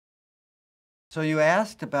So you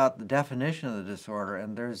asked about the definition of the disorder,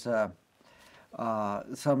 and there's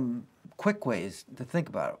some quick ways to think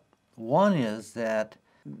about it. One is that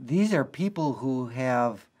these are people who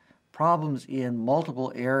have problems in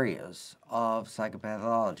multiple areas of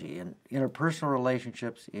psychopathology, in interpersonal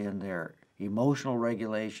relationships, in their emotional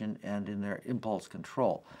regulation, and in their impulse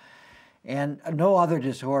control. And no other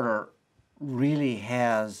disorder really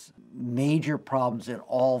has major problems in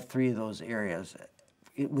all three of those areas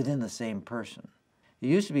within the same person. It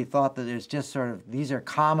used to be thought that there's just sort of, these are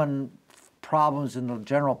common problems in the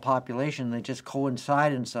general population, they just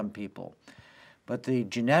coincide in some people. But the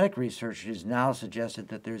genetic research has now suggested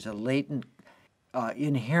that there's a latent,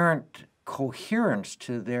 inherent coherence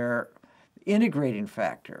to their integrating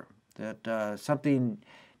factor, that something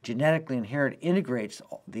genetically inherent integrates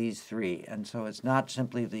these three, and so it's not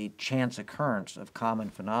simply the chance occurrence of common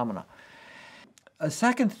phenomena. A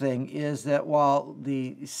second thing is that while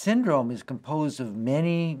the syndrome is composed of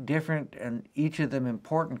many different and each of them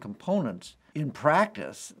important components, in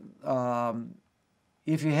practice,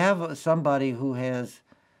 if you have somebody who has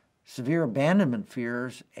severe abandonment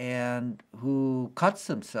fears and who cuts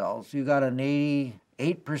themselves, you got an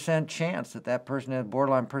 88% chance that that person has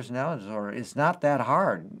borderline personality disorder. It's not that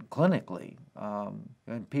hard clinically.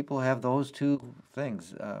 And people have those two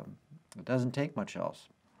things. It doesn't take much else.